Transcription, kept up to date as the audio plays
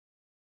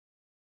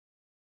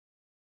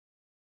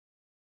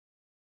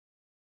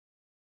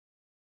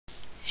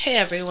Hey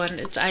everyone,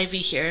 it's Ivy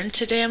here, and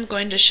today I'm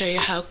going to show you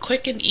how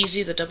quick and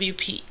easy the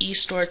WP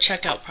eStore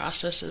checkout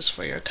process is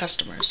for your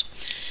customers.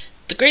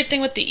 The great thing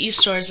with the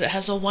eStore is it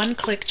has a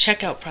one-click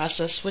checkout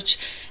process which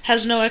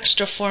has no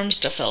extra forms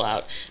to fill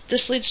out.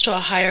 This leads to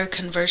a higher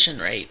conversion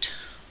rate.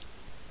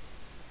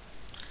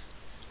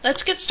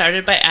 Let's get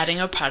started by adding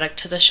a product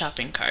to the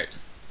shopping cart.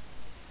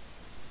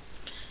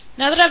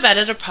 Now that I've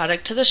added a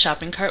product to the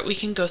shopping cart, we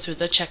can go through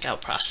the checkout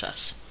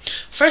process.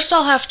 First,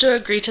 I'll have to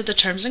agree to the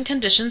terms and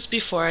conditions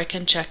before I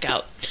can check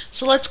out.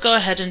 So let's go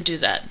ahead and do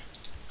that.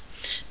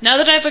 Now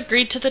that I've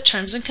agreed to the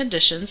terms and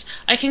conditions,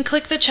 I can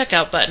click the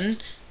checkout button,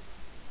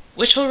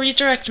 which will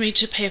redirect me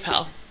to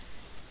PayPal.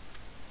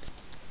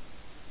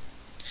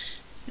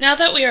 Now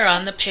that we are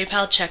on the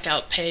PayPal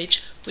checkout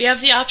page, we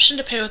have the option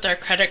to pay with our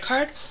credit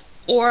card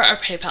or our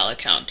PayPal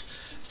account.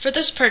 For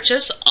this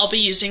purchase, I'll be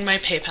using my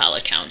PayPal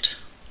account.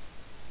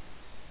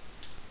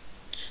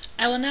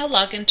 I will now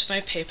log into my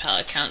PayPal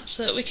account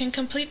so that we can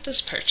complete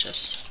this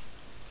purchase.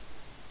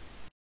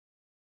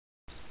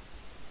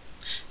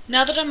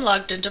 Now that I'm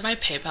logged into my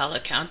PayPal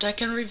account, I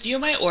can review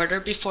my order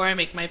before I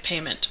make my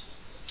payment.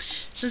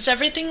 Since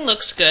everything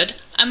looks good,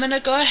 I'm going to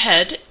go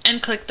ahead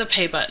and click the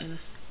Pay button.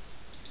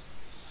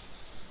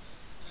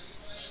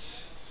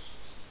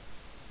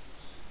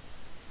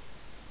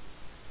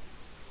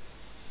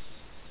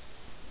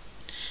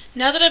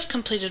 Now that I've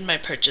completed my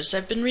purchase,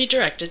 I've been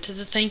redirected to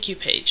the Thank You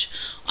page.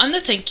 On the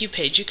Thank You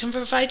page, you can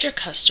provide your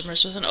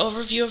customers with an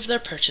overview of their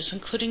purchase,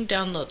 including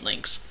download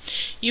links.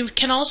 You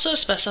can also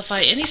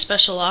specify any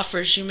special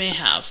offers you may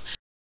have.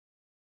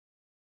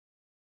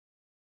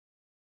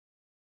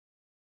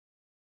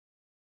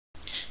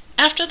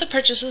 After the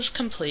purchase is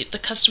complete, the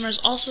customer is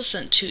also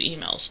sent two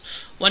emails,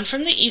 one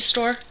from the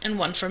eStore and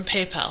one from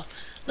PayPal.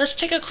 Let's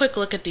take a quick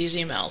look at these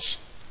emails.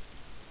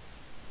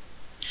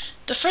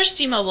 The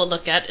first email we'll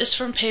look at is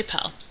from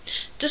PayPal.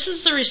 This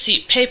is the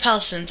receipt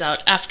PayPal sends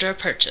out after a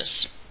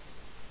purchase.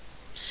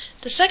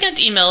 The second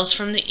email is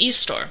from the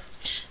eStore.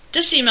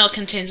 This email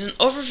contains an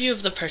overview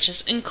of the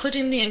purchase,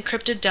 including the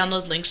encrypted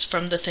download links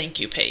from the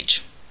Thank You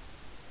page.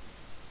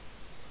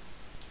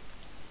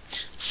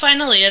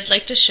 Finally, I'd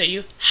like to show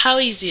you how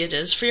easy it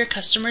is for your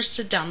customers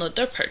to download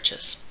their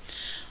purchase.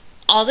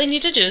 All they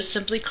need to do is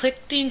simply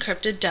click the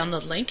encrypted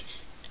download link,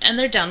 and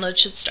their download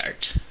should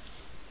start.